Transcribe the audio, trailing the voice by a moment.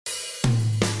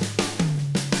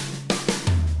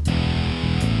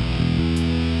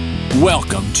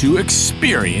Welcome to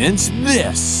Experience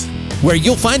This, where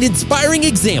you'll find inspiring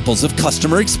examples of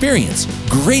customer experience,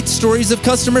 great stories of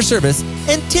customer service,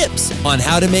 and tips on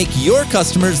how to make your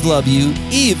customers love you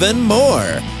even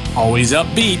more. Always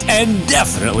upbeat and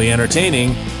definitely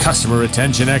entertaining, customer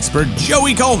retention expert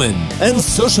Joey Coleman and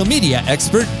social media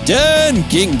expert Dan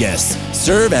Gingiss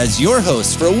serve as your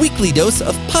hosts for a weekly dose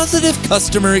of positive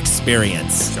customer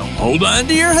experience. So hold on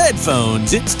to your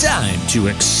headphones. It's time to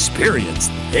experience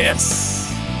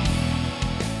this.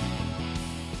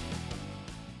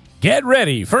 Get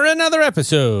ready for another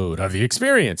episode of the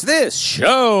Experience This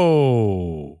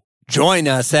show. Join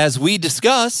us as we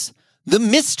discuss the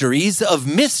mysteries of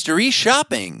mystery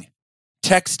shopping,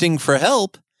 texting for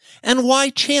help, and why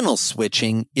channel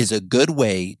switching is a good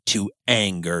way to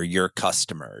anger your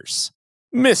customers.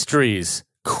 Mysteries,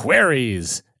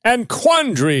 queries, and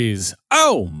quandaries.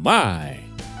 Oh my.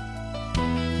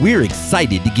 We're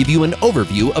excited to give you an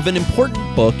overview of an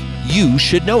important book you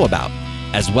should know about,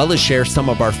 as well as share some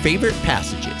of our favorite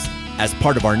passages as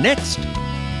part of our next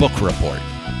book report.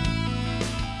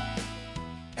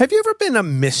 Have you ever been a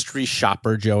mystery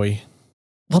shopper, Joey?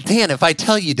 Well, Dan, if I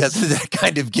tell you, doesn't that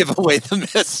kind of give away the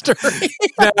mystery?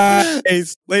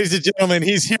 Nice. Ladies and gentlemen,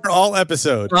 he's here all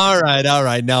episode. All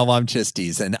right. No, I'm just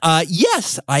teasing.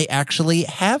 Yes, I actually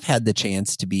have had the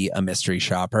chance to be a mystery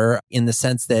shopper in the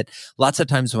sense that lots of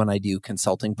times when I do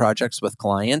consulting projects with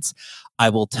clients, I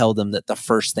will tell them that the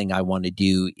first thing I want to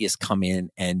do is come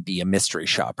in and be a mystery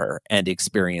shopper and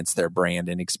experience their brand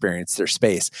and experience their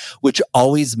space, which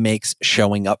always makes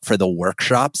showing up for the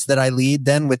workshops that I lead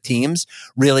then with teams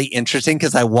really interesting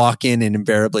because I walk in and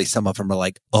invariably some of them are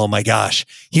like, oh my gosh,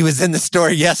 he was in the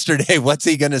store yesterday. What's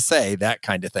he going to say? That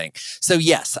kind of thing. So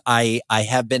yes, I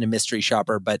have been a mystery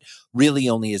shopper, but really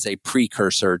only as a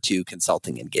precursor to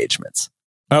consulting engagements.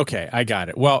 Okay, I got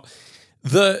it. Well,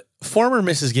 the former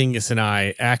Mrs. Gingiss and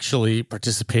I actually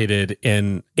participated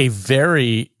in a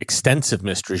very extensive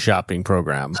mystery shopping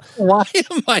program. Why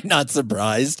am I not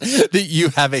surprised that you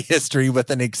have a history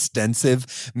with an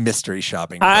extensive mystery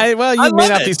shopping program? You may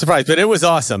not be surprised, but it was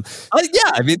awesome.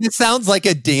 Yeah, I mean, it sounds like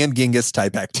a Dan Gingiss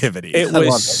type activity. It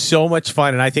was so much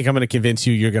fun, and I think I'm going to convince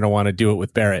you you're going to want to do it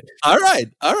with Barrett. All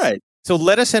right. So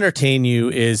Let Us Entertain You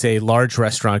is a large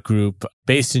restaurant group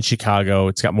based in Chicago.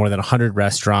 It's got more than 100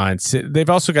 restaurants. They've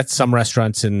also got some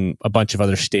restaurants in a bunch of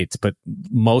other states, but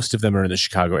most of them are in the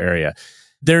Chicago area.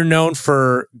 They're known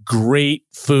for great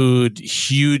food,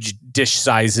 huge dish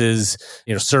sizes,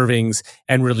 servings,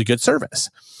 and really good service.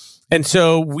 And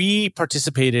so we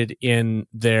participated in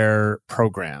their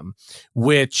program,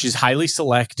 which is highly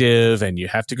selective, and you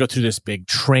have to go through this big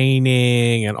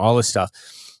training and all this stuff.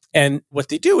 And what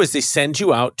they do is they send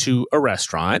you out to a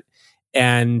restaurant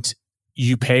and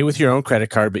you pay with your own credit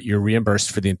card, but you're reimbursed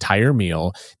for the entire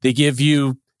meal. They give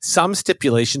you some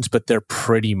stipulations, but they're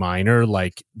pretty minor.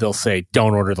 Like they'll say,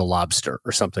 don't order the lobster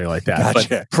or something like that. Gotcha,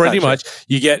 but pretty much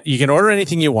you can order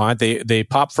anything you want. They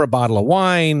pop for a bottle of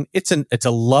wine. It's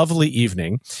a lovely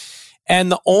evening.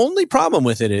 And the only problem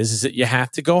with it is that you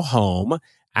have to go home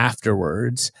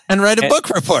afterwards and write a book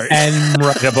report.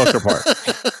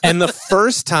 And the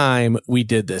first time we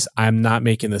did this, I'm not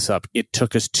making this up, it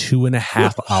took us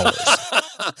 2.5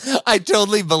 hours. I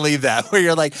totally believe that, where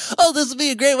you're like, oh, this would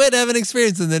be a great way to have an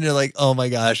experience. And then you're like, oh my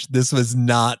gosh, this was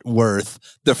not worth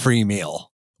the free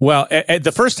meal. Well, at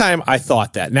the first time I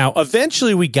thought that. Now,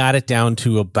 eventually we got it down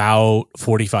to about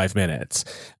 45 minutes.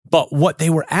 But what they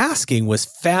were asking was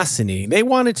fascinating. They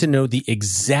wanted to know the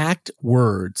exact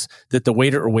words that the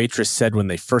waiter or waitress said when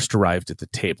they first arrived at the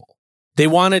table. They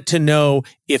wanted to know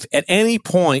if at any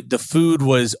point the food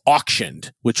was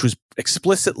auctioned, which was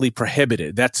explicitly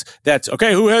prohibited. That's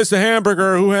okay. Who has the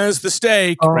hamburger? Who has the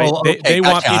steak? Right? They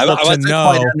want people to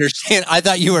know. Quite understand. I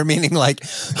thought you were meaning like,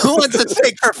 who wants a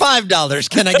steak for $5?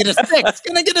 Can I get a 6?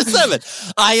 Can I get a 7?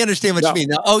 I understand what you mean.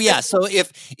 Now, so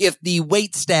if the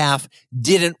wait staff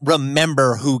didn't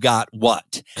remember who got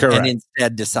what, correct, and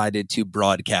instead decided to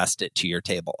broadcast it to your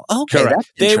table, okay,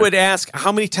 correct. They would ask,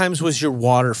 how many times was your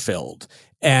water filled?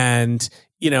 And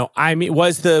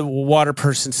was the water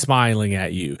person smiling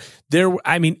at you?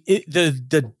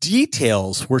 The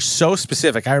details were so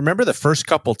specific. I remember the first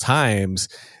couple times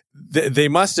they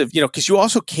must have, because you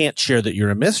also can't share that you're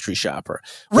a mystery shopper.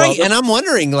 Right. And I'm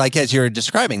wondering, like, as you're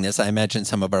describing this, I imagine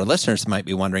some of our listeners might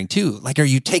be wondering too, like, are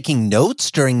you taking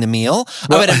notes during the meal?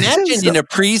 I would imagine in a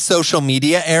pre-social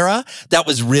media era, that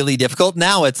was really difficult.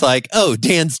 Now it's like, oh,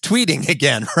 Dan's tweeting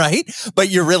again, right? But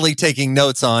you're really taking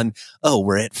notes on, oh,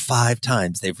 we're at 5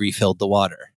 times they've refilled the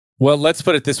water. Well, let's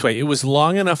put it this way. It was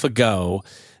long enough ago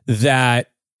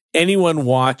that anyone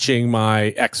watching my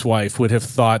ex-wife would have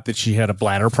thought that she had a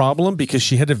bladder problem because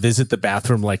she had to visit the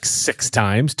bathroom like 6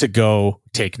 times to go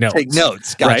take notes. Take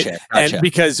notes. Gotcha. Right? And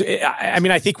because, I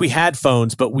mean, I think we had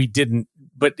phones, but we didn't,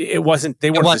 but it wasn't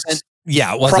the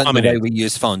way we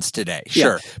use phones today.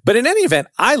 Sure. Yeah. But in any event,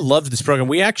 I loved this program.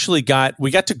 We actually got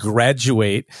to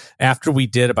graduate after we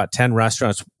did about 10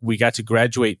 restaurants. We got to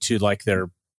graduate to like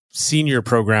their senior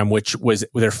program, which was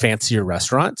their fancier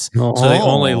restaurants. So they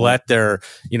only let their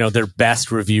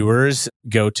best reviewers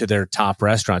go to their top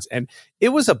restaurants. And it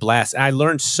was a blast. I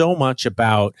learned so much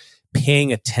about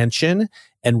paying attention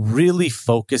and really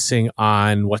focusing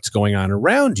on what's going on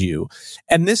around you.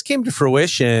 And this came to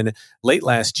fruition late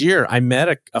last year. I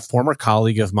met a former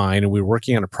colleague of mine, and we were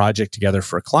working on a project together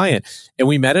for a client. And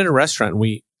we met at a restaurant, and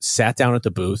we sat down at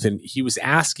the booth, and he was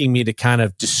asking me to kind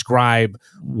of describe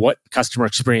what customer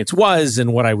experience was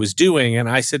and what I was doing. And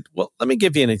I said, well, let me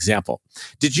give you an example.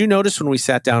 Did you notice when we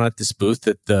sat down at this booth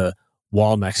that the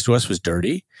wall next to us was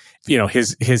dirty?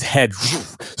 His head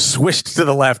swished to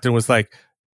the left and was like,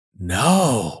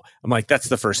 no. I'm like, that's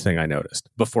the first thing I noticed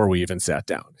before we even sat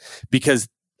down, because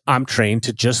I'm trained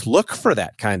to just look for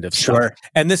that kind of stuff.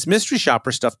 And this mystery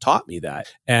shopper stuff taught me that.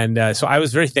 And so I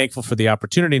was very thankful for the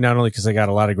opportunity, not only because I got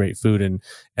a lot of great food and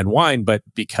wine, but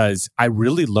because I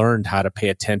really learned how to pay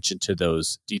attention to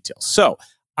those details. So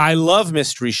I love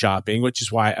mystery shopping, which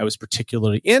is why I was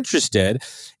particularly interested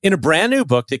in a brand new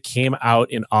book that came out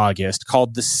in August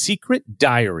called The Secret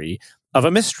Diary of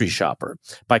a Mystery Shopper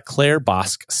by Claire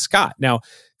Bosk Scott. Now,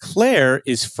 Claire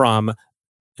is from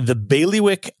the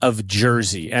bailiwick of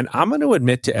Jersey. And I'm going to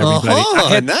admit to everybody,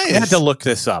 I had to look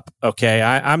this up, okay?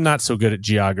 I'm not so good at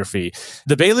geography.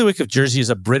 The bailiwick of Jersey is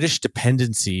a British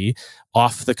dependency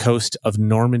off the coast of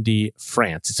Normandy,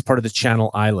 France. It's part of the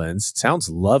Channel Islands. It sounds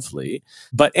lovely.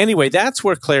 But anyway, that's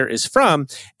where Claire is from.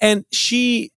 And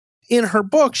in her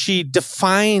book, she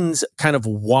defines kind of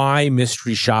why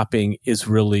mystery shopping is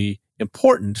really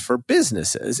important for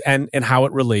businesses and how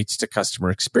it relates to customer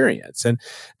experience. And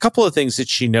a couple of things that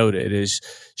she noted is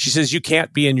she says, you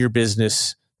can't be in your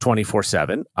business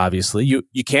 24/7. Obviously,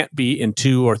 you can't be in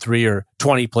 2 or 3 or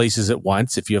 20 places at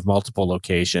once if you have multiple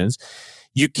locations.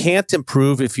 You can't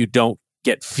improve if you don't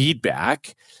get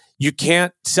feedback. You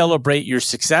can't celebrate your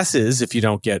successes if you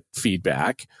don't get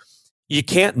feedback. You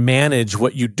can't manage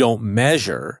what you don't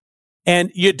measure.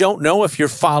 And you don't know if you're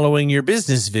following your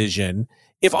business vision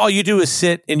if all you do is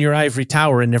sit in your ivory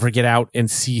tower and never get out and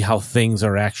see how things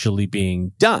are actually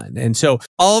being done. And so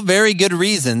all very good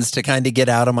reasons to kind of get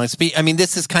out amongst people. I mean,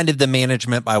 this is kind of the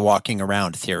management by walking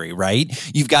around theory, right?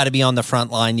 You've got to be on the front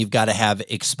line. You've got to have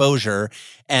exposure.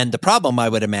 And the problem I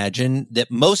would imagine that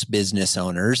most business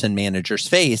owners and managers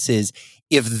face is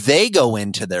if they go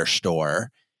into their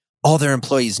store, all their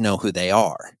employees know who they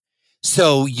are.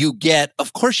 So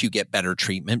of course you get better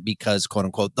treatment because, quote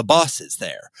unquote, the boss is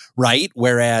there, right?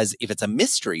 Whereas if it's a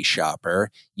mystery shopper,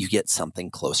 you get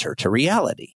something closer to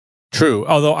reality. True.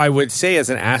 Although I would say as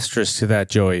an asterisk to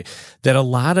that, Joey, that a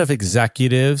lot of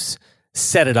executives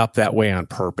set it up that way on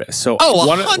purpose. So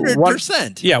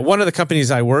 100%. One of the companies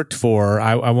I worked for,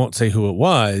 I won't say who it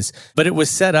was, but it was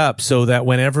set up so that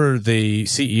whenever the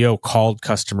CEO called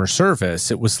customer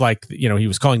service, it was like, he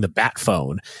was calling the bat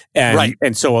phone. And, right.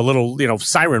 And so a little,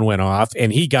 siren went off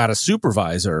and he got a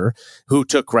supervisor who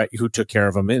took care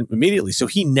of him immediately. So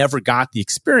he never got the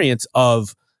experience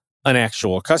of an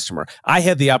actual customer. I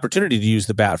had the opportunity to use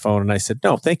the bat phone and I said,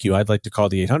 no, thank you. I'd like to call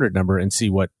the 800 number and see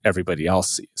what everybody else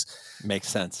sees. Makes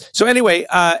sense. So anyway,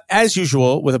 as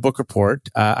usual with a book report,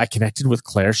 I connected with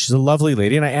Claire. She's a lovely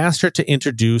lady, and I asked her to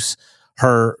introduce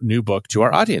her new book to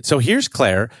our audience. So here's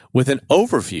Claire with an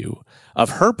overview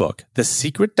of her book, The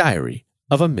Secret Diary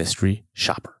of a Mystery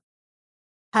Shopper.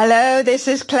 Hello, this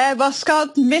is Claire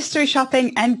Bosk, mystery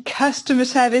shopping and customer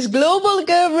service global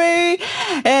guru.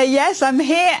 Yes, I'm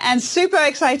here and super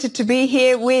excited to be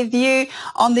here with you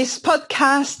on this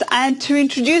podcast and to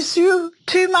introduce you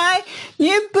to my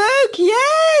new book.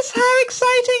 Yes, how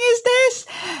exciting is this?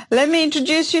 Let me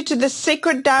introduce you to The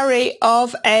Secret Diary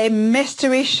of a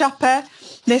Mystery Shopper.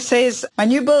 This is my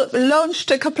new book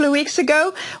launched a couple of weeks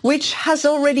ago, which has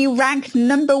already ranked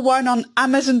 #1 on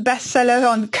Amazon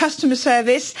bestseller on customer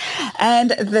service. And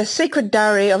The Secret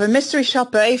Diary of a Mystery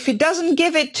Shopper, if it doesn't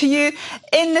give it to you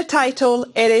in the title,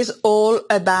 it is all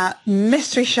about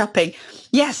mystery shopping.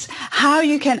 Yes, how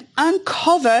you can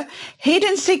uncover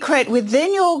hidden secret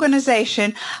within your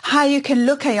organization, how you can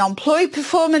look at your employee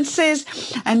performances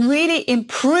and really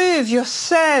improve your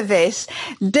service,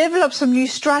 develop some new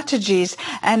strategies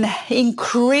and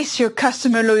increase your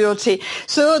customer loyalty.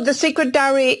 So The Secret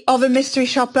Diary of a Mystery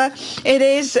Shopper, it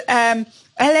is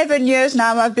 11 years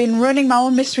now, I've been running my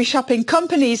own mystery shopping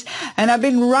companies, and I've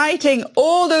been writing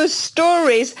all those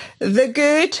stories, the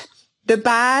good, the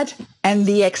bad, and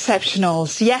the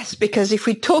exceptionals. Yes, because if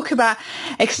we talk about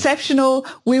exceptional,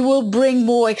 we will bring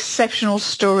more exceptional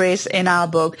stories in our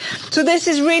book. So this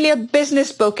is really a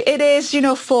business book. It is,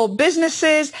 for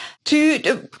businesses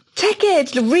to take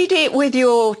it, read it with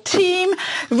your team,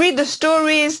 read the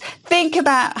stories, think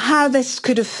about how this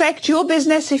could affect your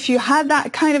business if you had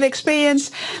that kind of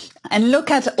experience, and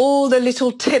look at all the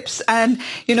little tips and,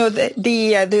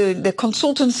 the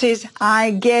consultancies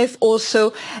I give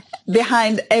also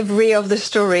behind every of the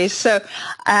stories. So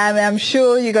I'm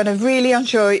sure you're going to really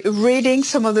enjoy reading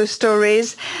some of those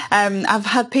stories. I've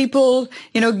had people,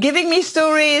 giving me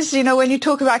stories. When you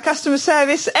talk about customer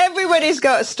service, everybody's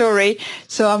got a story.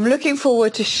 So I'm looking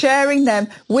forward to sharing them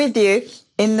with you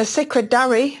in the Secret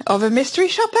Diary of a Mystery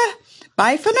Shopper.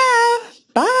 Bye for now.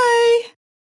 Bye.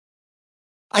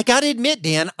 I got to admit,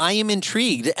 Dan, I am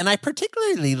intrigued, and I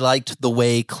particularly liked the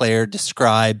way Claire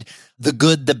described the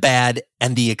good, the bad,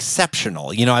 and the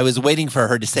exceptional. I was waiting for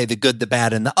her to say the good, the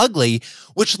bad, and the ugly,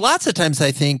 which lots of times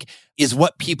I think is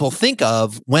what people think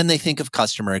of when they think of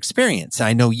customer experience.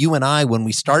 I know you and I, when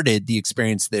we started the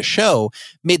Experience This show,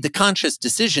 made the conscious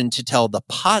decision to tell the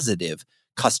positive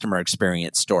customer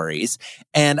experience stories.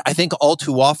 And I think all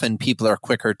too often people are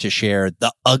quicker to share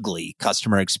the ugly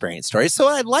customer experience stories. So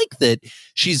I like that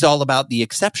she's all about the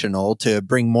exceptional, to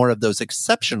bring more of those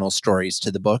exceptional stories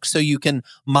to the book so you can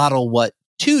model what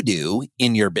to do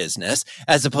in your business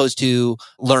as opposed to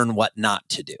learn what not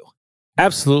to do.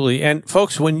 Absolutely. And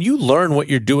folks, when you learn what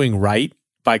you're doing right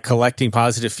by collecting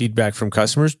positive feedback from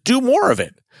customers, do more of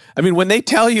it. I mean, when they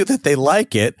tell you that they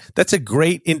like it, that's a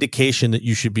great indication that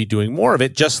you should be doing more of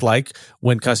it. Just like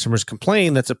when customers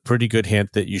complain, that's a pretty good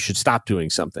hint that you should stop doing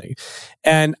something.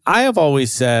 And I have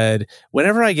always said,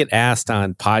 whenever I get asked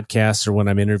on podcasts or when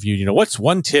I'm interviewed, what's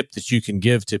one tip that you can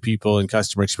give to people in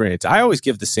customer experience? I always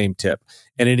give the same tip,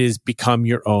 and it is become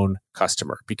your own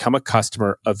customer. Become a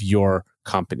customer of your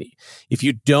company. If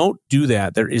you don't do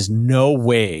that, there is no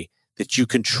way that you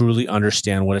can truly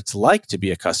understand what it's like to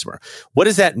be a customer. What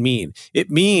does that mean?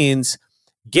 It means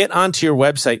get onto your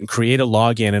website and create a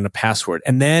login and a password,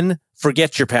 and then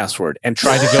forget your password and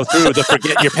try to go through the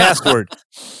forget your password.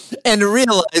 And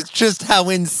realize just how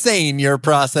insane your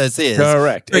process is.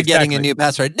 Correct. For getting a new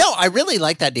password. No, I really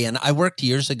like that, Dan. I worked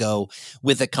years ago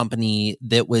with a company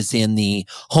that was in the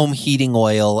home heating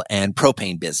oil and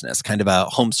propane business, kind of a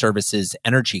home services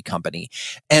energy company.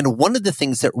 And one of the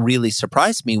things that really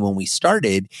surprised me when we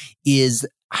started is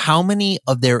how many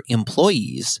of their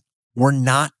employees were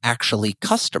not actually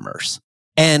customers.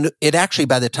 And it actually,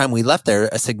 by the time we left there,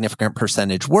 a significant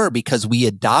percentage were, because we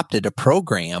adopted a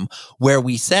program where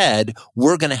we said,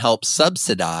 we're going to help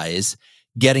subsidize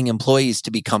getting employees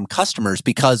to become customers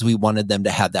because we wanted them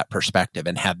to have that perspective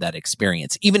and have that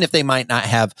experience. Even if they might not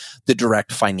have the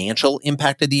direct financial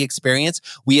impact of the experience,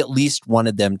 we at least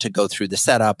wanted them to go through the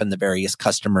setup and the various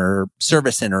customer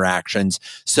service interactions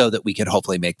so that we could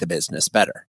hopefully make the business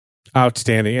better.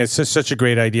 Outstanding. It's just such a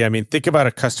great idea. I mean, think about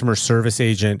a customer service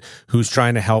agent who's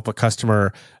trying to help a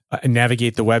customer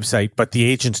navigate the website, but the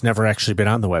agent's never actually been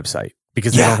on the website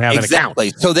because they don't have an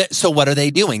account. So what are they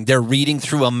doing? They're reading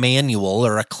through a manual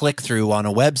or a click-through on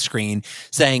a web screen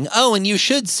saying, oh, and you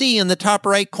should see in the top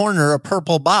right corner a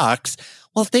purple box.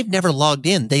 Well, if they've never logged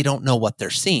in, they don't know what they're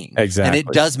seeing. Exactly. And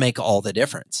it does make all the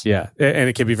difference. Yeah. And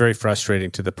it can be very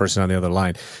frustrating to the person on the other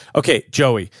line. Okay,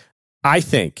 Joey, I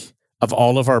think of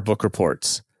all of our book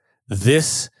reports,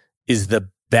 this is the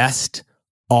best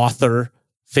author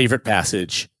favorite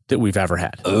passage that we've ever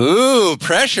had. Ooh,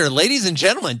 pressure. Ladies and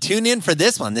gentlemen, tune in for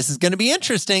this one. This is going to be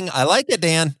interesting. I like it,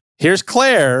 Dan. Here's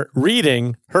Claire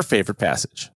reading her favorite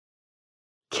passage.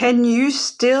 Can you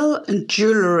steal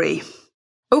jewelry?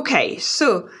 Okay,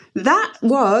 so that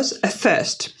was a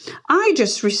first. I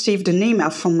just received an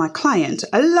email from my client,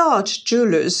 a large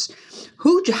jeweler's,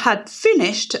 who had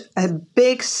finished a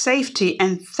big safety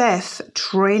and theft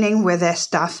training with their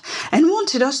staff and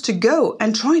wanted us to go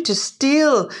and try to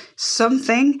steal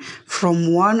something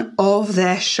from one of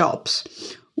their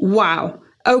shops. Wow.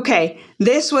 Okay,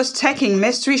 this was taking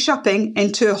mystery shopping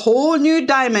into a whole new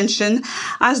dimension,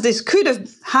 as this could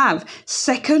have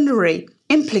secondary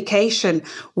implication.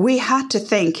 We had to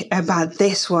think about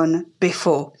this one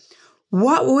before.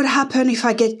 What would happen if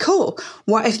I get caught?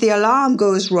 What if the alarm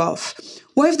goes off?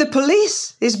 What if the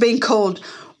police is being called?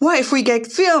 What if we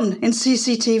get filmed in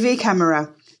CCTV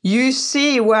camera? You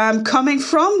see where I'm coming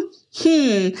from?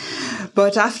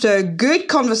 But after a good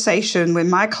conversation with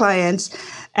my clients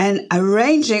and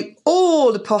arranging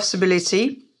all the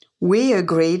possibility, we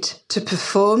agreed to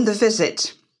perform the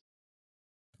visit.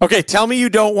 Okay, tell me you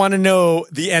don't want to know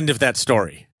the end of that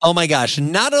story. Oh my gosh,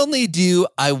 not only do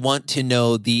I want to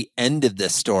know the end of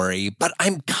this story, but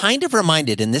I'm kind of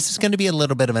reminded, and this is going to be a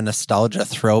little bit of a nostalgia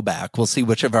throwback. We'll see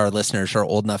which of our listeners are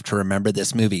old enough to remember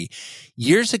this movie.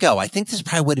 Years ago, I think this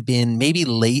probably would have been maybe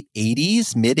late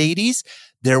 80s, mid 80s.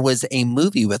 There was a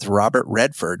movie with Robert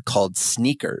Redford called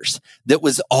Sneakers that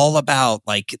was all about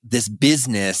like this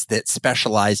business that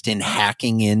specialized in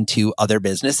hacking into other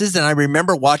businesses. And I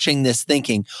remember watching this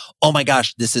thinking, oh my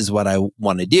gosh, this is what I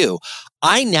want to do.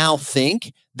 I now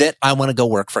think that I want to go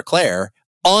work for Claire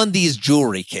on these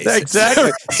jewelry cases.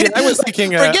 Exactly. See, I was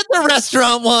thinking, forget the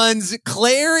restaurant ones.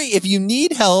 Claire, if you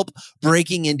need help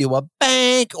breaking into a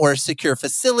bank or a secure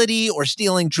facility or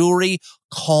stealing jewelry,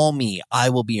 call me. I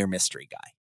will be your mystery guy.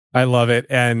 I love it.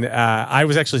 And I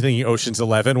was actually thinking Ocean's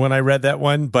 11 when I read that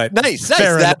one, but nice.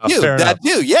 That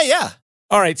too. Yeah.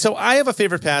 All right. So I have a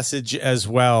favorite passage as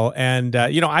well. And,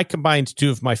 I combined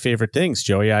two of my favorite things,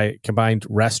 Joey. I combined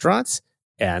restaurants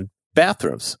and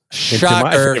bathrooms into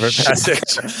my favorite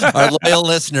passage. Our loyal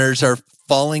listeners are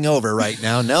falling over right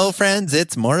now. No, friends,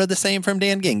 it's more of the same from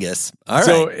Dan Gingiss. All right.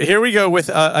 So here we go with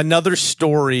another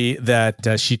story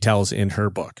that she tells in her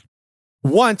book.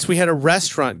 Once we had a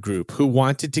restaurant group who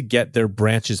wanted to get their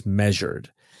branches measured,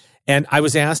 and I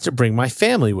was asked to bring my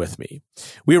family with me.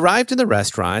 We arrived in the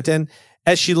restaurant, and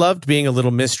as she loved being a little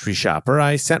mystery shopper,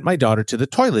 I sent my daughter to the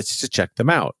toilets to check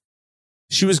them out.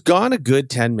 She was gone a good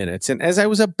 10 minutes, and as I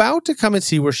was about to come and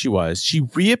see where she was, she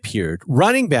reappeared,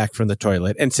 running back from the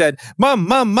toilet, and said,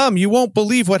 Mom, you won't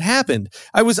believe what happened.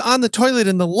 I was on the toilet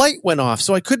and the light went off,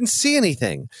 so I couldn't see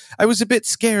anything. I was a bit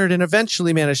scared and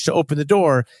eventually managed to open the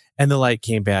door, and the light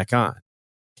came back on.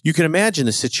 You can imagine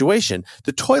the situation.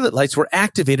 The toilet lights were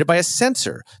activated by a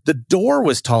sensor. The door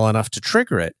was tall enough to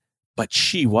trigger it, but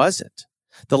she wasn't.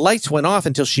 The lights went off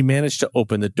until she managed to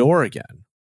open the door again.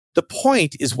 The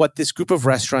point is what this group of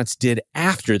restaurants did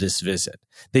after this visit.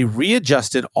 They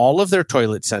readjusted all of their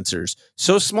toilet sensors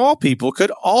so small people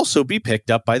could also be picked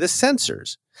up by the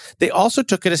sensors. They also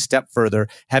took it a step further,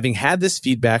 having had this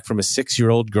feedback from a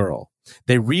 6-year-old girl.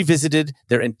 They revisited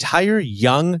their entire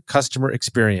young customer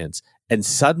experience and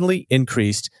suddenly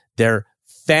increased their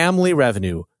family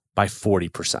revenue by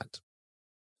 40%.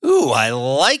 Ooh, I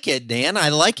like it, Dan. I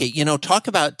like it. Talk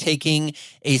about taking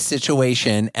a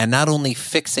situation and not only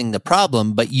fixing the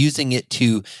problem, but using it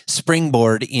to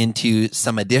springboard into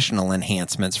some additional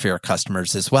enhancements for your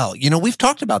customers as well. We've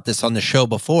talked about this on the show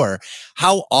before,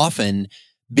 how often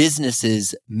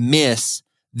businesses miss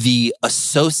the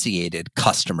associated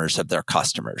customers of their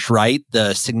customers, right?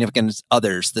 The significant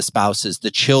others, the spouses, the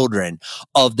children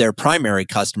of their primary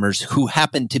customers who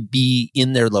happen to be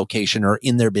in their location or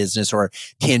in their business or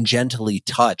tangentially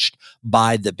touched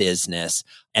by the business,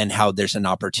 and how there's an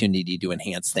opportunity to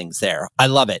enhance things there. I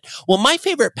love it. Well, my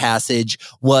favorite passage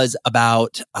was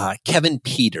about Kevin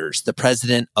Peters, the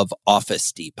president of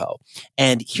Office Depot.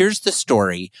 And here's the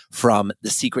story from The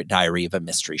Secret Diary of a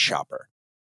Mystery Shopper.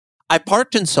 I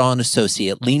parked and saw an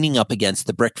associate leaning up against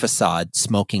the brick facade,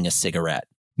 smoking a cigarette.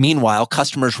 Meanwhile,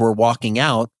 customers were walking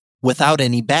out without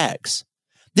any bags.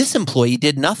 This employee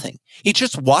did nothing. He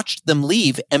just watched them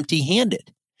leave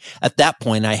empty-handed. At that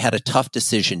point, I had a tough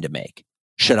decision to make.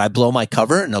 Should I blow my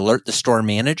cover and alert the store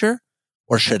manager,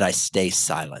 or should I stay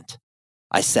silent?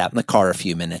 I sat in the car a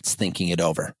few minutes thinking it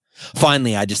over.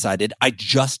 Finally, I decided I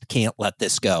just can't let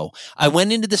this go. I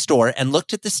went into the store and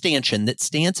looked at the stanchion that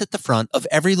stands at the front of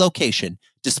every location,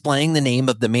 displaying the name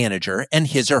of the manager and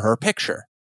his or her picture.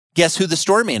 Guess who the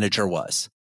store manager was?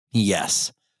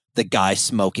 Yes, the guy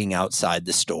smoking outside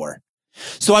the store.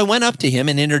 So I went up to him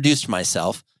and introduced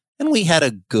myself, and we had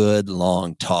a good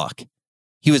long talk.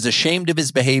 He was ashamed of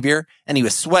his behavior, and he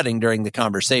was sweating during the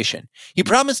conversation. He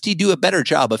promised he'd do a better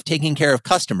job of taking care of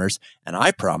customers, and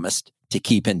I promised to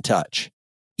keep in touch.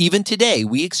 Even today,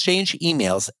 we exchange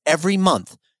emails every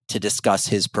month to discuss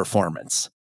his performance.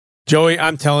 Joey,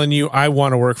 I'm telling you, I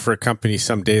want to work for a company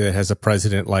someday that has a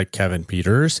president like Kevin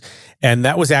Peters. And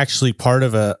that was actually part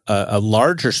of a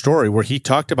larger story where he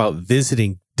talked about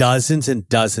visiting dozens and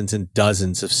dozens and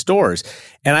dozens of stores.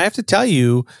 And I have to tell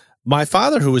you, my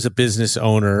father, who was a business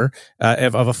owner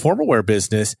of a formal wear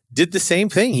business, did the same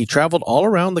thing. He traveled all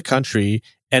around the country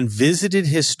and visited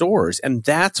his stores. And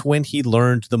that's when he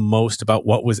learned the most about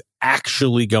what was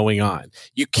actually going on.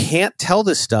 You can't tell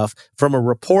this stuff from a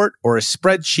report or a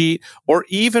spreadsheet, or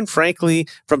even, frankly,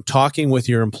 from talking with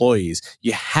your employees.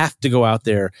 You have to go out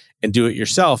there and do it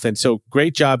yourself. And so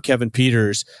great job, Kevin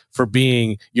Peters, for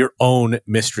being your own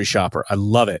mystery shopper. I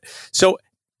love it. So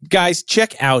Guys,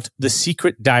 check out The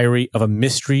Secret Diary of a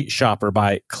Mystery Shopper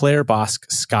by Claire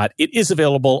Bosk-Scott. It is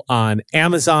available on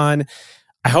Amazon.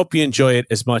 I hope you enjoy it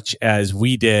as much as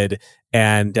we did.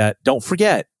 And don't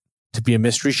forget to be a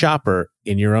mystery shopper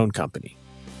in your own company.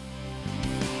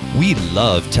 We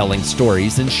love telling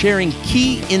stories and sharing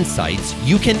key insights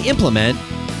you can implement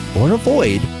or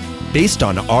avoid based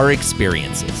on our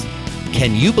experiences.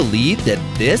 Can you believe that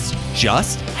this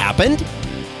just happened?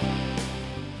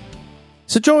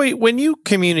 So, Joey, when you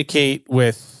communicate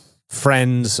with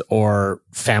friends or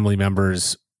family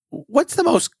members, what's the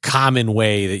most common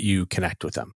way that you connect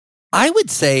with them? I would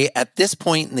say at this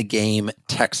point in the game,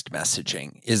 text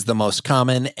messaging is the most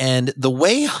common. And the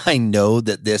way I know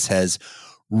that this has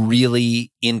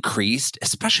really increased,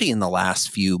 especially in the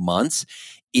last few months,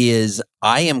 is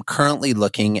I am currently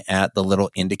looking at the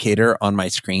little indicator on my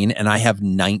screen and I have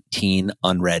 19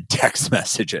 unread text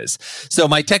messages. So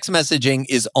my text messaging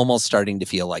is almost starting to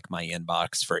feel like my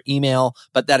inbox for email,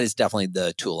 but that is definitely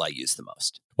the tool I use the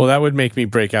most. Well, that would make me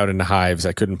break out into hives.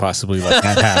 I couldn't possibly let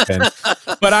that happen.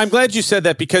 But I'm glad you said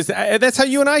that because that's how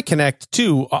you and I connect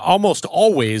too. Almost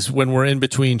always when we're in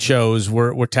between shows,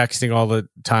 we're texting all the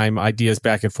time, ideas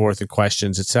back and forth and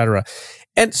questions, etc.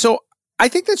 And so I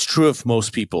think that's true of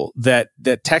most people, that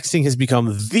texting has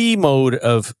become the mode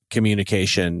of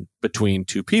communication between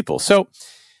two people. So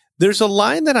there's a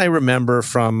line that I remember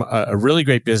from a really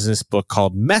great business book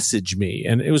called Message Me.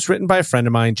 And it was written by a friend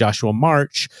of mine, Joshua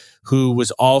March, who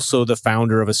was also the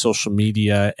founder of a social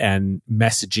media and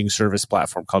messaging service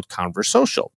platform called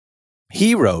Conversocial.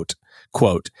 He wrote,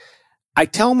 quote, "I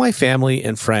tell my family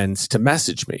and friends to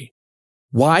message me.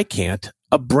 Why can't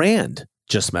a brand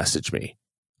just message me?"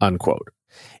 Unquote.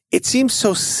 It seems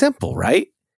so simple, right?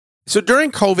 So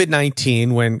during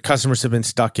COVID-19, when customers have been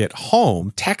stuck at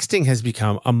home, texting has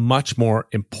become a much more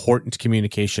important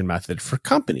communication method for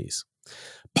companies.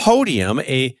 Podium,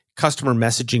 a customer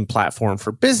messaging platform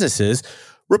for businesses,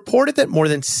 reported that more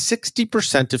than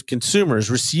 60% of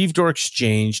consumers received or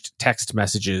exchanged text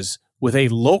messages with a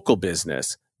local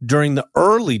business during the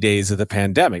early days of the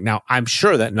pandemic. Now, I'm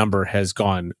sure that number has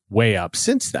gone way up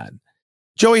since then.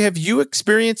 Joey, have you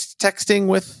experienced texting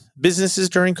with businesses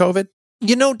during COVID?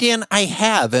 You know, Dan, I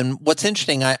have. And what's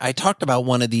interesting, I talked about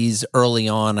one of these early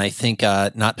on, I think,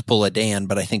 not to pull a Dan,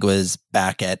 but I think it was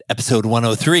back at episode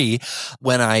 103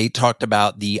 when I talked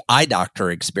about the eye doctor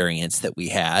experience that we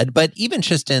had. But even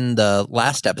just in the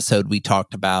last episode, we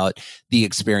talked about the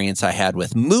experience I had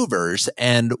with movers.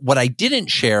 And what I didn't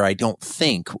share, I don't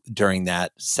think, during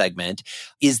that segment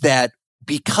is that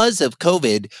because of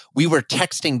COVID, we were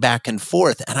texting back and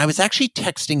forth, and I was actually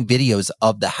texting videos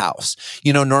of the house.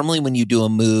 You know, normally when you do a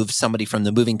move, somebody from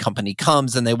the moving company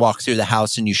comes and they walk through the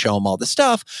house and you show them all the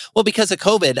stuff. Well, because of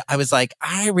COVID, I was like,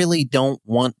 I really don't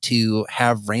want to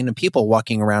have random people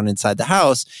walking around inside the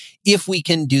house if we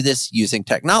can do this using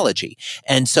technology.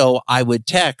 And so I would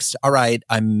text, all right,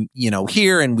 I'm,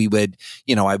 here, and we would,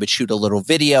 I would shoot a little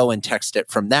video and text it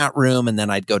from that room. And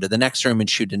then I'd go to the next room and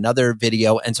shoot another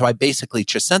video. And so I basically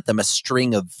just sent them a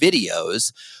string of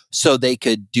videos so they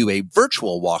could do a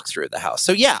virtual walkthrough of the house.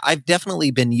 So yeah, I've definitely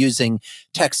been using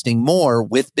texting more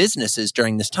with businesses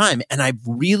during this time. And I've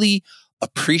really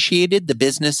appreciated the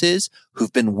businesses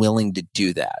who've been willing to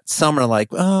do that. Some are like,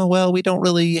 oh, well, we don't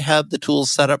really have the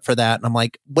tools set up for that. And I'm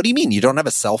like, what do you mean? You don't have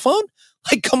a cell phone?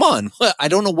 Like, come on. I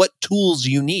don't know what tools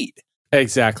you need.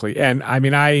 Exactly. And I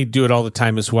mean, I do it all the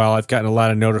time as well. I've gotten a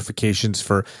lot of notifications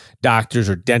for doctors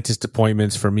or dentist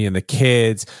appointments for me and the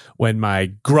kids. When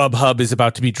my Grubhub is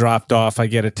about to be dropped off, I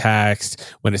get a text.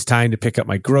 When it's time to pick up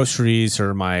my groceries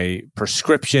or my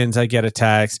prescriptions, I get a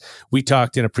text. We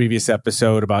talked in a previous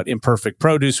episode about Imperfect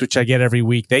Produce, which I get every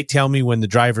week. They tell me when the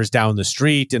driver's down the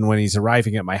street and when he's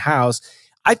arriving at my house.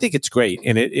 I think it's great.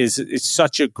 And it's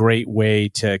such a great way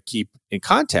to keep in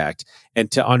contact and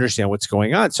to understand what's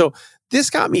going on. So this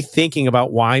got me thinking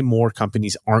about why more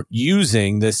companies aren't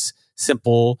using this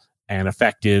simple and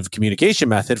effective communication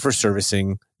method for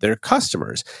servicing their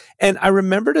customers. And I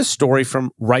remembered a story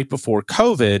from right before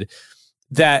COVID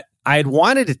that I had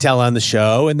wanted to tell on the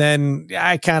show, and then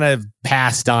I kind of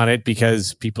passed on it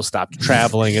because people stopped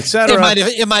traveling, et cetera.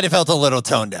 It might have felt a little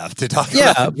tone deaf to talk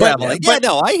about traveling.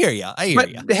 No, I hear you.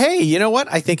 Hey, you know what?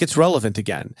 I think it's relevant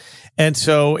again. And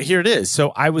so here it is. So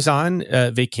I was on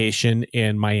vacation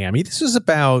in Miami. This was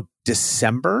about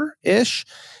December-ish.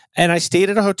 And I stayed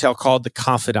at a hotel called The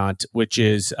Confidant, which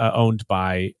is owned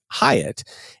by Hyatt.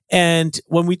 And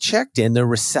when we checked in, the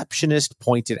receptionist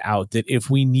pointed out that if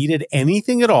we needed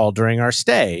anything at all during our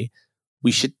stay,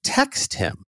 we should text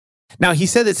him. Now, he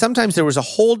said that sometimes there was a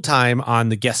hold time on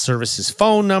the guest services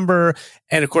phone number.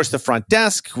 And of course, the front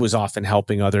desk was often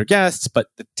helping other guests. But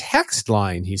the text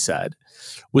line, he said,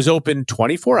 was open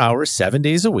 24 hours, 7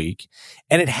 days a week.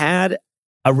 And it had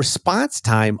a response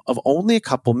time of only a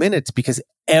couple minutes because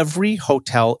every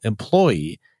hotel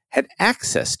employee had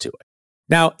access to it.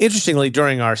 Now, interestingly,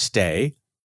 during our stay,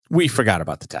 we forgot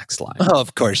about the text line. Oh,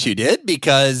 of course you did,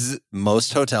 because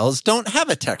most hotels don't have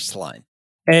a text line.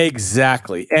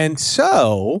 Exactly. And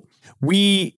so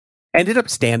we ended up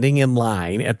standing in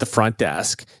line at the front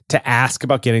desk to ask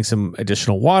about getting some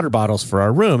additional water bottles for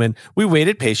our room. And we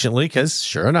waited patiently because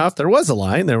sure enough, there was a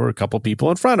line. There were a couple people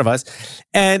in front of us.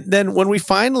 And then when we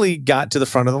finally got to the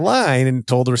front of the line and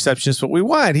told the receptionist what we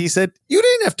wanted, he said, "You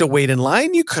didn't have to wait in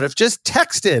line. You could have just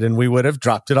texted and we would have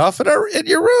dropped it off at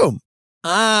your room."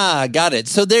 Ah, got it.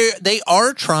 So they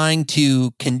are trying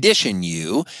to condition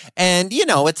you. And,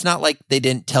 it's not like they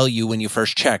didn't tell you when you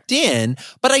first checked in,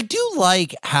 but I do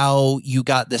like how you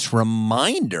got this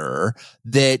reminder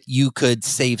that you could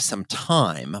save some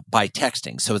time by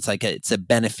texting. So it's like it's a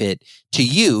benefit to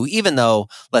you, even though,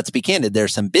 let's be candid,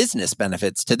 there's some business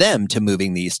benefits to them to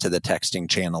moving these to the texting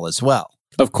channel as well.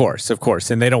 Of course.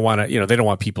 And they don't want to, they don't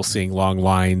want people seeing long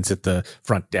lines at the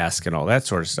front desk and all that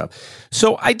sort of stuff.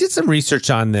 So I did some research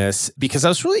on this because I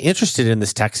was really interested in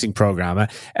this texting program.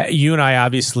 You and I,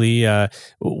 obviously,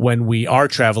 when we are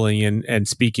traveling and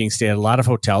speaking, stay at a lot of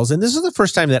hotels. And this is the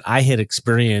first time that I had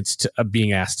experienced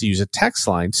being asked to use a text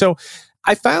line. So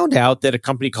I found out that a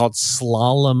company called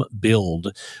Slalom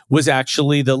Build was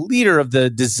actually the leader of the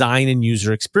design and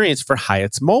user experience for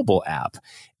Hyatt's mobile app.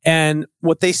 And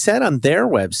what they said on their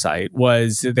website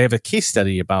was they have a case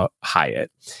study about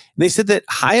Hyatt. And they said that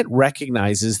Hyatt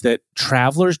recognizes that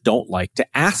travelers don't like to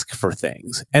ask for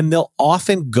things, and they'll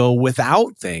often go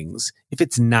without things if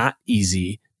it's not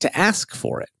easy to ask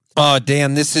for it. Oh,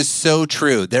 Dan, this is so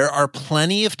true. There are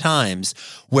plenty of times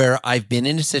where I've been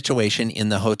in a situation in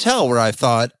the hotel where I've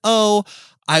thought,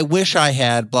 I wish I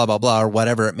had blah, blah, blah, or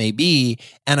whatever it may be.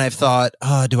 And I've thought,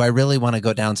 do I really want to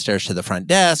go downstairs to the front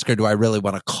desk, or do I really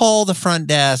want to call the front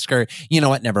desk, or you know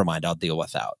what, never mind, I'll deal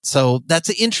without. So that's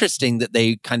interesting that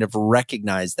they kind of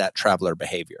recognize that traveler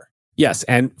behavior. Yes.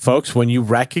 And folks, when you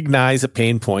recognize a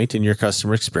pain point in your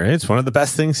customer experience, one of the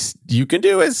best things you can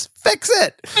do is fix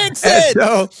it. Fix it.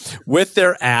 And so with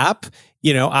their app,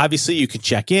 obviously you can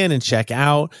check in and check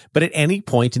out, but at any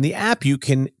point in the app, you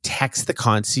can text the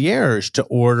concierge to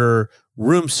order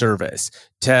room service,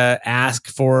 to ask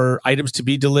for items to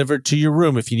be delivered to your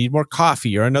room if you need more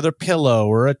coffee or another pillow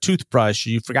or a toothbrush, or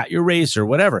you forgot your razor,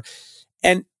 whatever.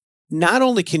 And not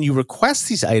only can you request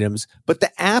these items, but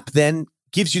the app then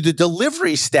gives you the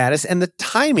delivery status and the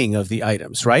timing of the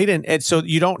items, right? And so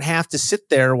you don't have to sit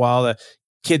there while the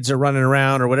kids are running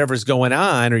around or whatever's going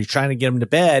on, or you're trying to get them to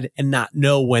bed and not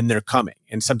know when they're coming.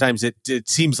 And sometimes it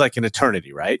seems like an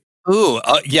eternity, right? Ooh,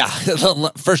 yeah.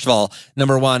 First of all,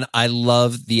 number one, I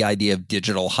love the idea of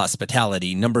digital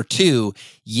hospitality. Number two,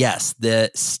 yes,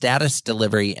 the status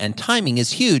delivery and timing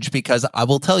is huge, because I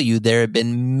will tell you, there have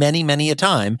been many, many a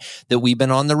time that we've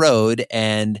been on the road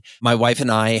and my wife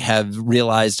and I have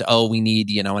realized, we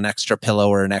need, an extra pillow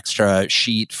or an extra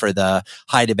sheet for the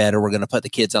hide-a-bed, or we're going to put the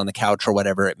kids on the couch or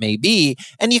whatever it may be.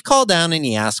 And you call down and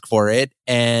you ask for it,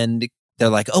 and they're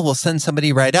like, we'll send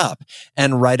somebody right up.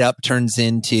 And right up turns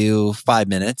into 5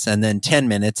 minutes, and then 10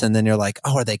 minutes. And then you're like,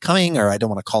 are they coming? Or I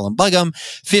don't want to call and bug them.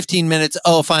 15 minutes.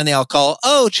 Finally I'll call.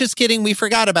 Just kidding. We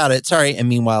forgot about it. Sorry. And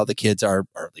meanwhile, the kids or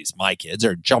at least my kids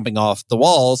are jumping off the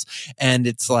walls. And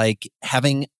it's like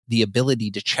having the ability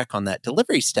to check on that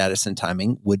delivery status and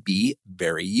timing would be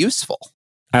very useful.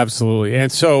 Absolutely.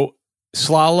 And so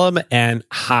Slalom and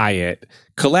Hyatt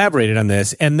collaborated on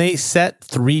this, and they set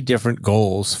 3 different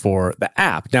goals for the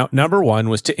app. Now, number 1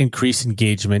 was to increase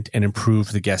engagement and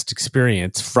improve the guest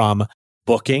experience from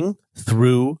booking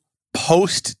through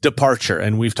post-departure.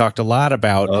 And we've talked a lot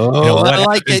about... I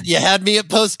like it. You had me at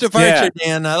post-departure,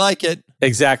 Dan. I like it.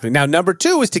 Exactly. Now, number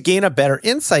 2 is to gain a better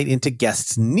insight into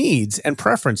guests' needs and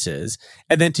preferences,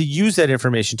 and then to use that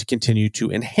information to continue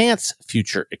to enhance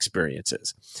future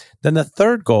experiences. Then the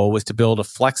third goal was to build a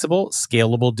flexible,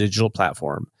 scalable digital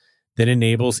platform that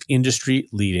enables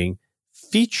industry-leading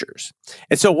features.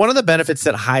 And so one of the benefits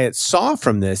that Hyatt saw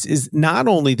from this is not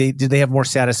only did they have more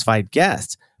satisfied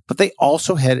guests, but they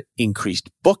also had increased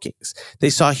bookings. They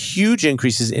saw huge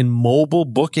increases in mobile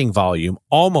booking volume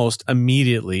almost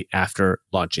immediately after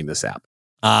launching this app.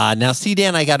 Now, see,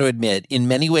 Dan, I got to admit, in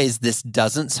many ways, this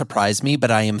doesn't surprise me,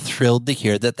 but I am thrilled to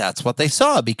hear that that's what they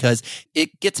saw, because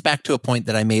it gets back to a point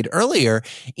that I made earlier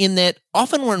in that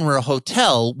often when we're a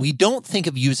hotel, we don't think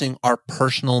of using our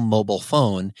personal mobile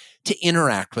phone to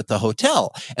interact with the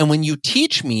hotel. And when you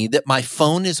teach me that my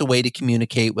phone is a way to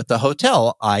communicate with the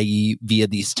hotel, i.e. via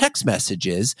these text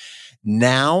messages,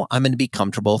 now I'm going to be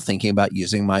comfortable thinking about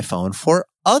using my phone for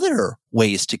other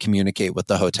ways to communicate with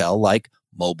the hotel, like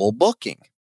mobile booking.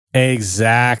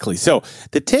 Exactly. So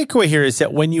the takeaway here is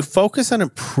that when you focus on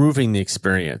improving the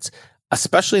experience,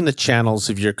 especially in the channels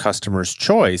of your customer's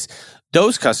choice,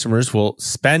 those customers will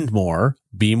spend more,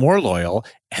 be more loyal,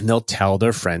 and they'll tell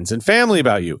their friends and family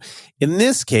about you. In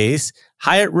this case,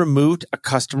 Hyatt removed a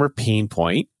customer pain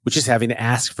point, which is having to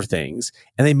ask for things,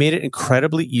 and they made it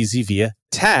incredibly easy via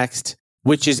text,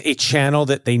 which is a channel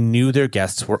that they knew their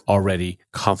guests were already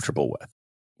comfortable with.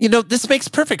 You know, this makes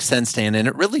perfect sense, Dan, and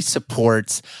it really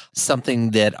supports something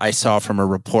that I saw from a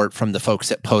report from the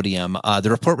folks at Podium.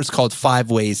 The report was called 5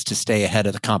 Ways to Stay Ahead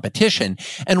of the Competition.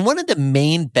 And one of the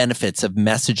main benefits of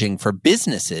messaging for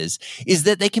businesses is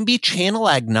that they can be channel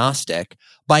agnostic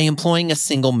by employing a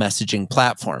single messaging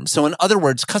platform. So in other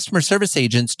words, customer service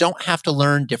agents don't have to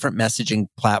learn different messaging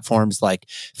platforms like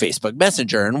Facebook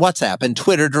Messenger and WhatsApp and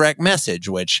Twitter direct message,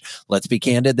 which, let's be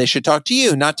candid, they should talk to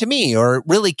you, not to me, or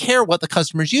really care what the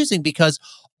customer's using, because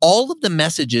all of the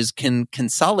messages can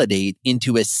consolidate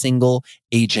into a single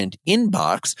agent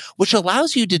inbox, which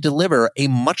allows you to deliver a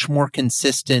much more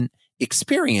consistent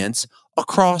experience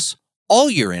across all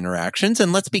your interactions.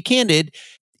 And let's be candid,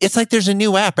 it's like there's a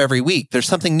new app every week. There's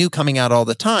something new coming out all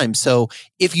the time. So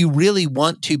if you really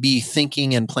want to be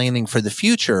thinking and planning for the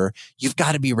future, you've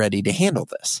got to be ready to handle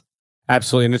this.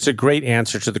 Absolutely. And it's a great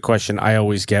answer to the question I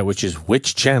always get, which is,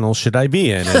 which channel should I be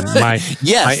in? And my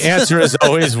answer is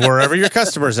always wherever your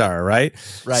customers are, right?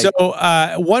 Right. So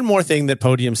one more thing that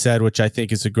Podium said, which I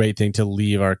think is a great thing to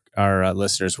leave our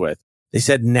listeners with. They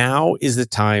said, now is the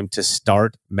time to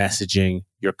start messaging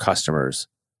your customers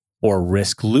or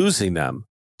risk losing them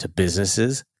to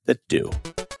businesses that do.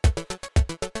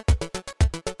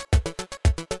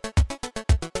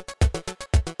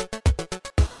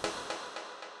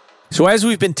 So as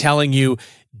we've been telling you,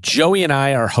 Joey and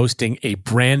I are hosting a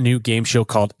brand new game show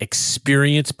called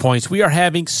Experience Points. We are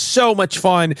having so much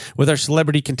fun with our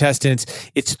celebrity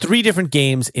contestants. It's 3 different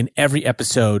games in every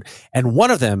episode, and one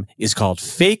of them is called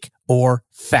Fake or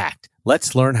Fact.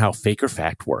 Let's learn how Fake or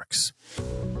Fact works.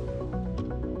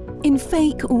 In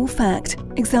Fake or Fact,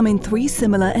 examine 3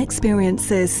 similar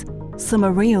experiences. Some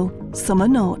are real, some are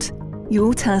not.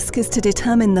 Your task is to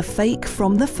determine the fake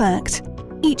from the fact.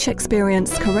 Each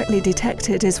experience correctly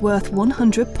detected is worth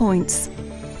 100 points.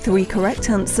 3 correct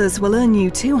answers will earn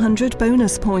you 200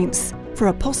 bonus points for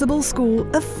a possible score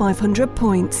of 500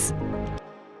 points.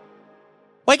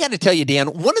 Well, I got to tell you, Dan,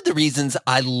 one of the reasons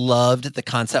I loved the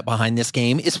concept behind this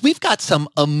game is we've got some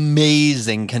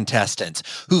amazing contestants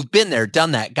who've been there,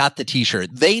 done that, got the t-shirt.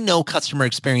 They know customer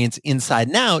experience inside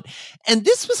and out. And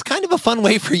this was kind of a fun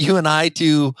way for you and I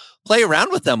to play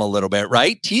around with them a little bit,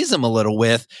 right? Tease them a little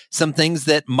with some things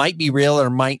that might be real or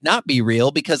might not be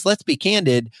real, because let's be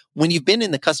candid, when you've been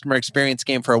in the customer experience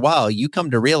game for a while, you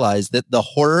come to realize that the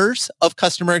horrors of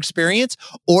customer experience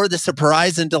or the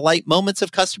surprise and delight moments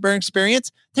of customer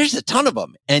experience, there's a ton of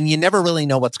them, and you never really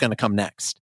know what's going to come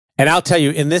next. And I'll tell you,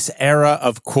 in this era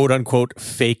of quote unquote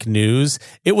fake news,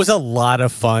 it was a lot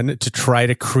of fun to try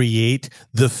to create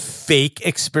the fake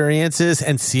experiences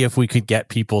and see if we could get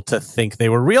people to think they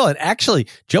were real. And actually,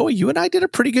 Joey, you and I did a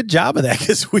pretty good job of that,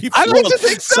 because we fooled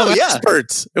some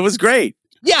experts. It was great.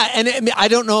 Yeah, and I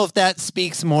don't know if that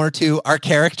speaks more to our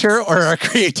character or our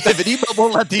creativity, but we'll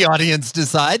let the audience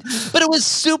decide. But it was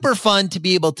super fun to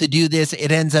be able to do this.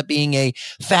 It ends up being a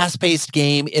fast-paced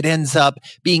game. It ends up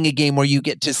being a game where you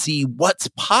get to see what's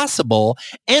possible.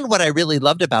 And what I really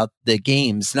loved about the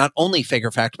games, not only Fake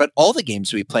or Fact, but all the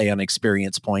games we play on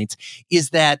Experience Points, is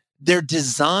that they're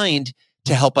designed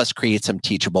to help us create some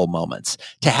teachable moments,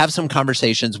 to have some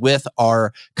conversations with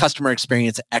our customer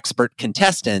experience expert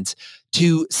contestants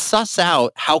to suss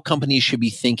out how companies should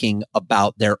be thinking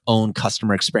about their own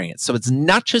customer experience. So it's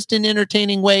not just an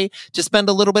entertaining way to spend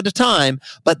a little bit of time,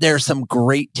 but there are some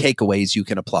great takeaways you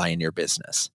can apply in your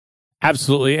business.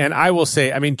 Absolutely. And I will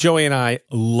say, I mean, Joey and I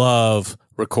love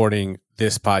recording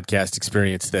this podcast,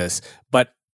 Experience This,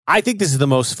 but I think this is the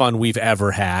most fun we've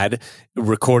ever had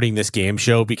recording this game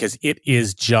show, because it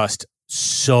is just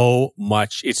so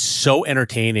much. It's so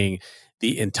entertaining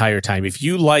the entire time. If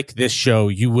you like this show,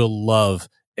 you will love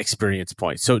experience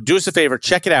points. So do us a favor,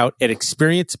 check it out at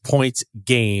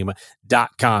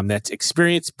experiencepointsgame.com. That's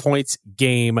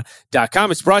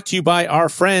experiencepointsgame.com. It's brought to you by our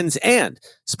friends and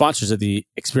sponsors of the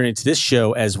Experience This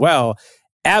show as well,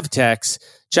 Avtex.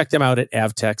 Check them out at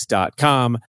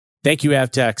avtex.com. Thank you,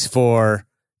 Avtex, for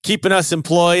keeping us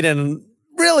employed and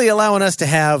really allowing us to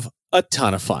have a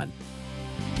ton of fun.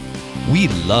 We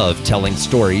love telling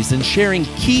stories and sharing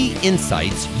key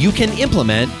insights you can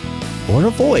implement or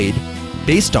avoid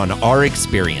based on our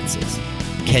experiences.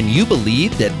 Can you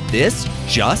believe that this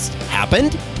just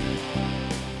happened?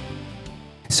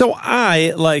 So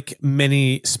I, like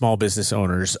many small business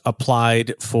owners,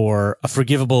 applied for a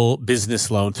forgivable business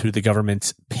loan through the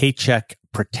government's Paycheck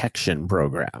Protection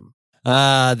Program.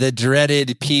 The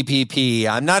dreaded PPP.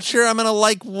 I'm not sure I'm going to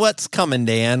like what's coming,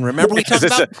 Dan. Remember, we talked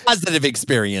about positive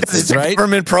experiences, right?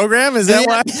 Government program? Is that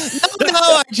why?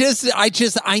 No,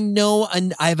 I know,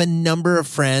 and I have a number of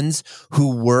friends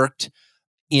who worked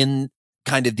in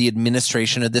kind of the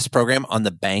administration of this program on the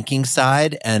banking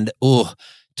side, and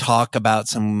talk about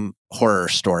some horror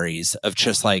stories of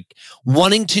just like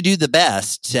wanting to do the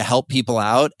best to help people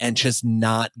out and just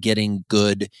not getting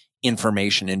good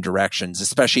information and directions,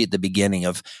 especially at the beginning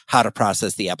of how to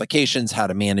process the applications, how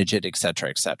to manage it, et cetera,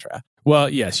 et cetera. Well,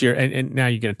 yes, and now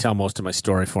you're going to tell most of my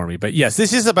story for me. But yes,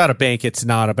 this is about a bank. It's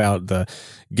not about the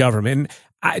government.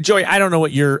 Joey, I don't know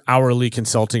what your hourly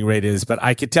consulting rate is, but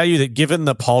I could tell you that given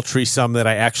the paltry sum that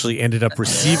I actually ended up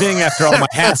receiving after all my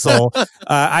hassle,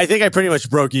 I think I pretty much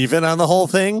broke even on the whole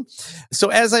thing. So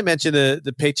as I mentioned,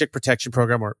 the Paycheck Protection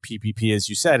Program, or PPP, as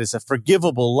you said, is a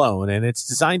forgivable loan, and it's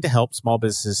designed to help small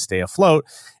businesses stay afloat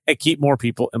and keep more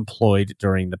people employed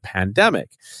during the pandemic.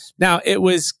 Now, it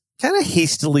was kind of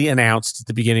hastily announced at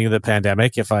the beginning of the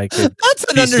pandemic, if I could. That's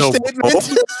an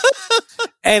understatement.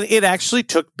 And it actually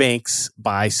took banks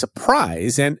by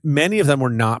surprise, and many of them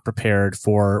were not prepared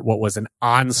for what was an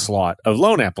onslaught of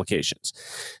loan applications.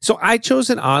 So I chose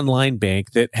an online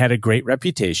bank that had a great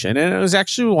reputation, and it was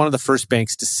actually one of the first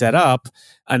banks to set up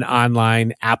an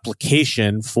online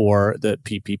application for the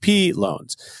PPP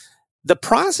loans. The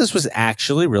process was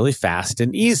actually really fast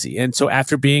and easy. And so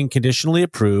after being conditionally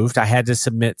approved, I had to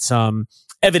submit some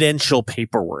evidential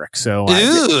paperwork. So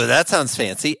that sounds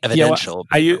fancy. Evidential.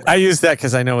 I use that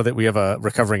because I know that we have a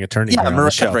recovering attorney. Yeah, I'm a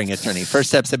recovering attorney. First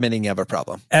step, submitting, you have a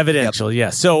problem. Evidential,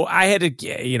 yes. So I had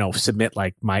to, submit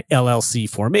like my LLC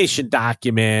formation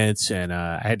documents, and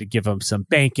I had to give them some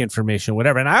bank information,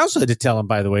 whatever. And I also had to tell them,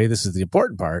 by the way, this is the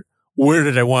important part, where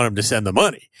did I want them to send the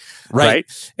money? Right.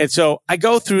 And so I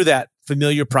go through that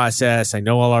familiar process. I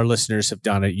know all our listeners have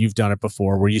done it. You've done it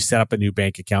before, where you set up a new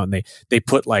bank account and they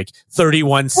put like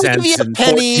 31 cents and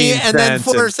 14 and then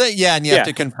 4 cents. Yeah, and you have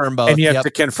to confirm both. And you have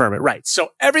to confirm it. Right. So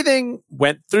everything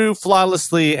went through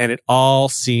flawlessly and it all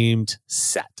seemed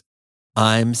set.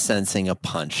 I'm sensing a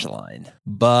punchline,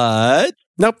 but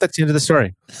nope, that's the end of the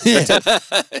story.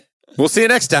 We'll see you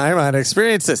next time on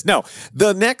Experience This. No,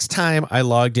 the next time I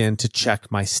logged in to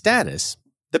check my status,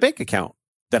 the bank account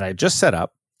that I just set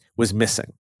up was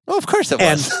missing. Oh, of course it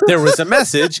was. And there was a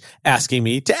message asking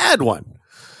me to add one.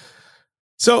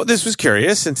 So this was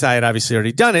curious since I had obviously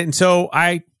already done it. And so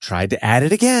I tried to add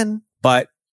it again, but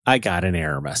I got an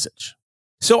error message.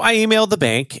 So I emailed the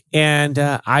bank, and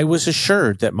I was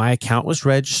assured that my account was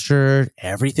registered,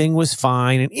 everything was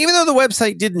fine. And even though the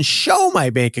website didn't show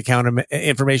my bank account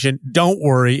information, don't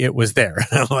worry, it was there.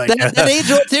 Like, that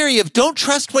age-old theory of don't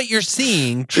trust what you're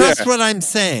seeing, trust what I'm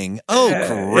saying. Oh,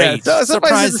 great. So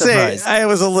surprise. I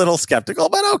was a little skeptical,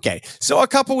 but okay. So a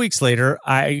couple weeks later,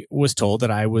 I was told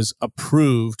that I was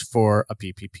approved for a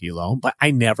PPP loan, but I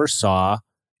never saw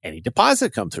any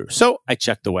deposit come through. So I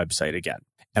checked the website again,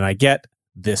 and I get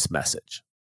this message.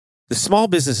 The Small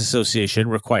Business Association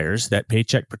requires that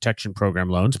Paycheck Protection Program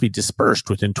loans be dispersed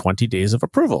within 20 days of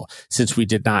approval. Since we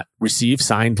did not receive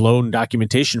signed loan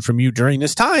documentation from you during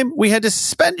this time, we had to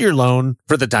suspend your loan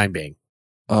for the time being.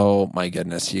 Oh my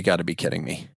goodness, you got to be kidding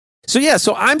me. So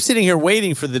I'm sitting here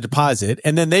waiting for the deposit,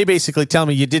 and then they basically tell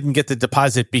me you didn't get the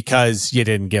deposit because you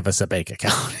didn't give us a bank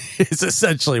account. It's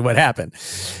essentially what happened.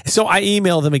 So I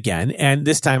emailed them again, and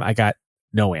this time I got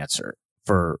no answer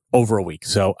for over a week.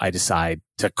 So I decide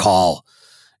to call.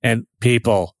 And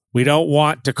people, we don't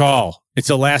want to call. It's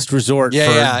a last resort for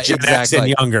Gen X and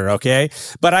younger, okay?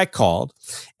 But I called,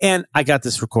 and I got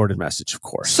this recorded message, of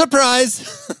course.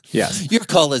 Surprise! Yes. Your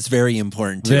call is very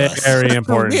important to us. Very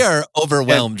important. We are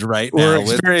overwhelmed right now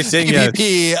with experiencing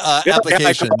PPP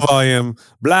applications. Volume,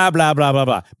 blah, blah, blah, blah,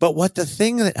 blah. But what the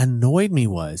thing that annoyed me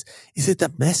is that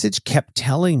the message kept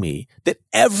telling me that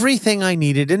everything I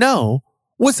needed to know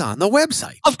was on the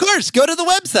website. Of course, go to the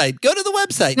website. Go to the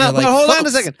website. No, but hold on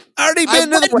a second. Already been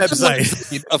to the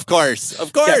website. Of course.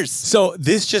 Yeah. So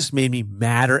this just made me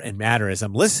madder and madder as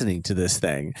I'm listening to this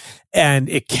thing. And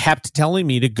it kept telling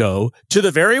me to go to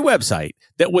the very website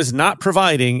that was not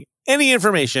providing any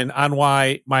information on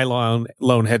why my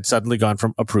loan had suddenly gone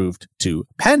from approved to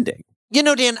pending. You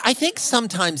know, Dan, I think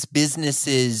sometimes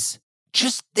businesses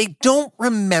they don't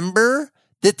remember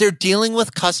that they're dealing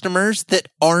with customers that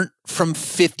aren't from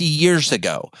 50 years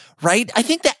ago, right? I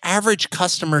think the average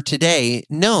customer today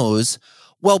knows,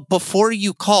 well, before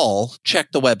you call,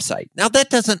 check the website. Now, that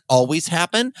doesn't always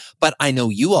happen, but I know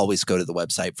you always go to the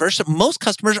website first. Most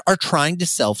customers are trying to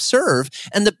self-serve,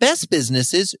 and the best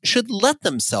businesses should let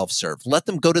them self-serve. Let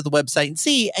them go to the website and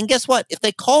see. And guess what? If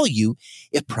they call you,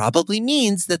 it probably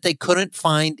means that they couldn't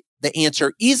find the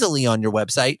answer easily on your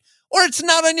website, or it's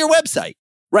not on your website.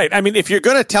 Right. I mean, if you're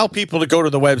going to tell people to go to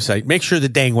the website, make sure the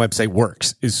dang website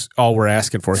works is all we're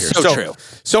asking for here. So true.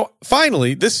 So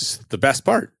finally, this is the best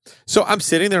part. So I'm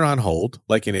sitting there on hold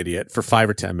like an idiot for 5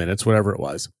 or 10 minutes, whatever it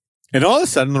was. And all of a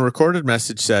sudden, the recorded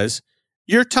message says,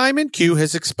 your time in queue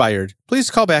has expired.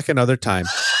 Please call back another time.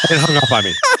 And hung up on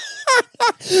me.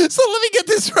 So let me get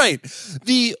this right.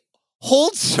 The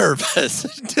hold service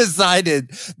decided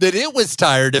that it was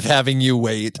tired of having you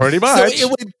wait. Pretty much. So it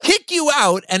would kick you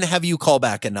out and have you call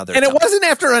back another time. And it wasn't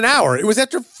after an hour. It was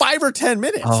after 5 or 10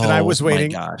 minutes. And I was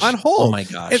waiting on hold. Oh, my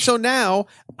gosh. And so now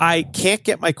I can't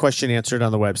get my question answered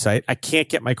on the website. I can't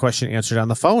get my question answered on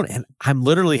the phone. And I'm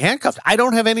literally handcuffed. I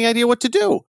don't have any idea what to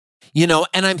do. You know,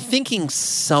 and I'm thinking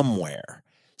somewhere,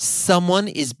 someone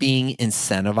is being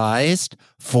incentivized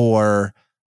for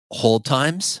hold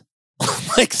times.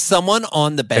 Like someone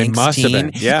on the bank's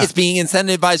team is being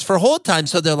incentivized for hold time.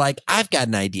 So they're like, I've got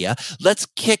an idea. Let's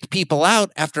kick people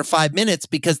out after 5 minutes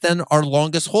because then our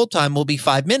longest hold time will be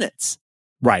 5 minutes.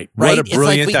 Right. What a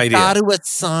brilliant idea. Got to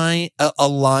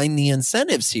align the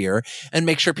incentives here and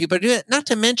make sure people do it. Not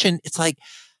to mention, it's like,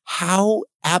 how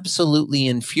absolutely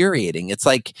infuriating. It's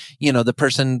like, you know, the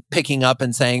person picking up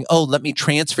and saying, oh, let me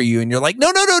transfer you. And you're like,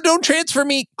 no, don't transfer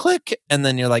me. Click. And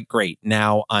then you're like, great.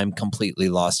 Now I'm completely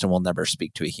lost and will never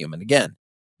speak to a human again.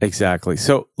 Exactly.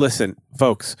 So listen,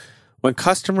 folks, when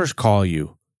customers call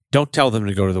you, don't tell them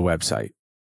to go to the website.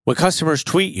 When customers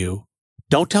tweet you,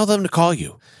 don't tell them to call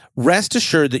you. Rest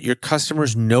assured that your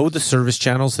customers know the service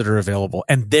channels that are available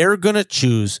and they're going to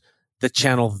choose the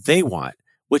channel they want,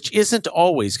 which isn't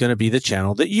always going to be the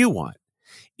channel that you want.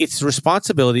 It's the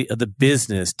responsibility of the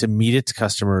business to meet its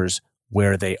customers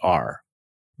where they are.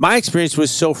 My experience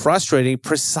was so frustrating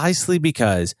precisely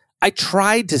because I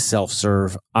tried to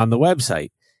self-serve on the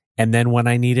website. And then when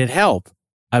I needed help,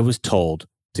 I was told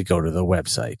to go to the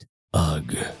website.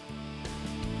 Ugh.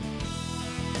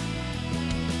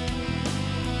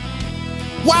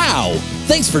 Wow!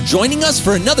 Thanks for joining us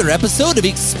for another episode of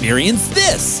Experience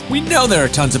This. We know there are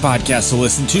tons of podcasts to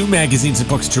listen to, magazines and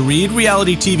books to read,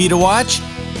 reality TV to watch.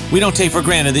 We don't take for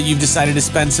granted that you've decided to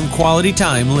spend some quality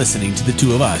time listening to the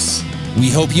two of us.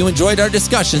 We hope you enjoyed our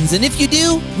discussions, and if you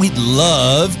do, we'd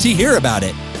love to hear about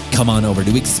it. Come on over to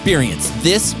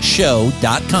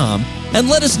experiencethisshow.com and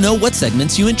let us know what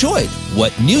segments you enjoyed,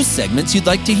 what new segments you'd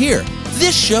like to hear.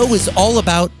 This show is all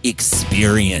about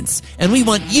experience, and we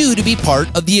want you to be part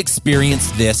of the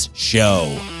Experience This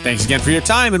show. Thanks again for your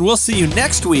time, and we'll see you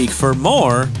next week for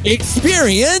more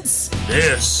Experience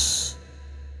This.